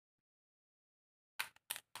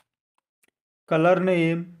color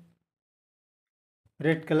name,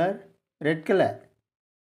 red color, red color,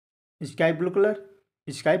 sky blue color,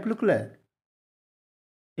 sky blue color,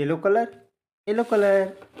 yellow color, yellow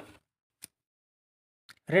color,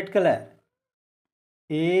 red color.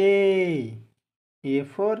 A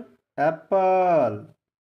for apple,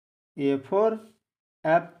 A for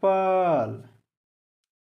apple.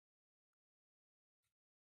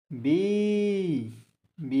 B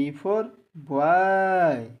for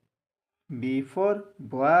boy, B for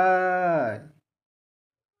boy.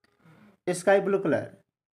 Sky blue color.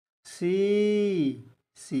 C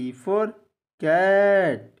for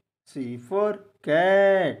cat, C for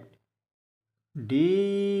cat.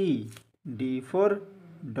 D for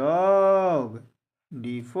dog,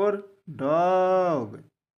 D for dog.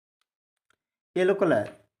 Yellow color.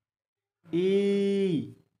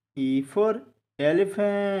 E for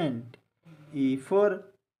elephant, E for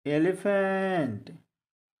elephant.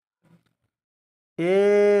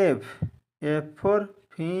 F for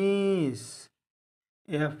fish,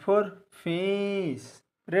 F for fish.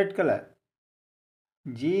 Red color.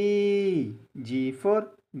 G for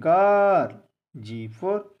girl, G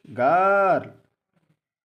for girl.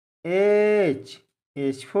 H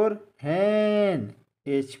for hen,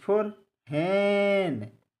 H for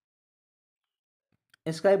hen.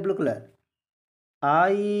 Sky blue color.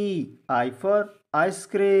 I for ice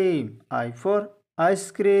cream, I for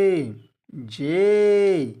ice cream.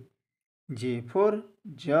 J for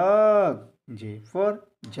jug, J for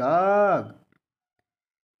jug.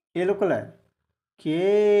 Yellow color.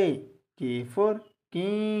 K for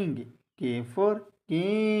king, K for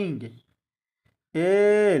king.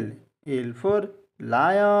 L for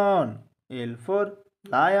lion, L for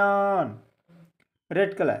lion.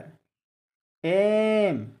 Red color.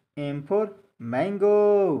 M for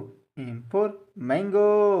mango, M for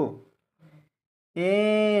mango.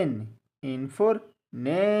 N for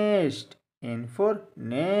nest, N for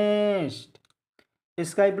nest.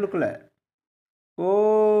 Sky blue color.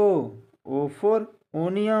 O for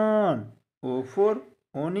onion, O for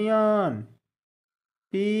onion.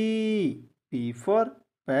 P for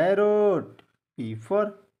parrot, P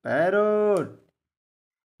for parrot.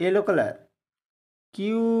 Yellow color.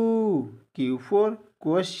 Q for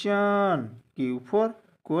question, Q for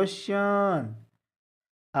question.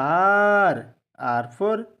 R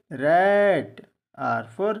for rat, R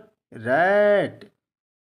for rat.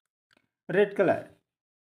 Red color.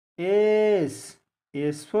 S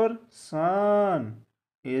for sun,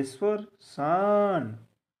 S for sun.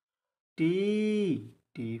 T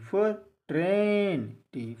for train,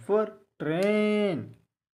 T for train.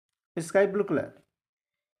 Sky blue color.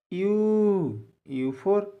 U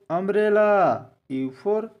for umbrella, U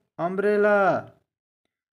for umbrella.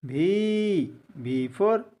 V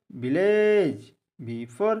for village, V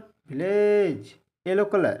for village. Yellow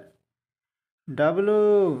color.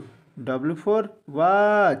 W for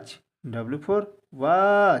watch, W for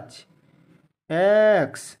watch.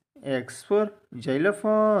 X for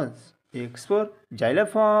xylophones, X for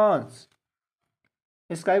xylophones.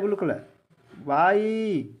 Sky blue color.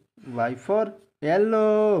 Y for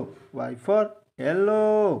yellow, Y for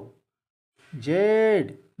yellow.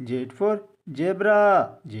 Z for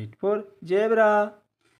zebra, Z for zebra.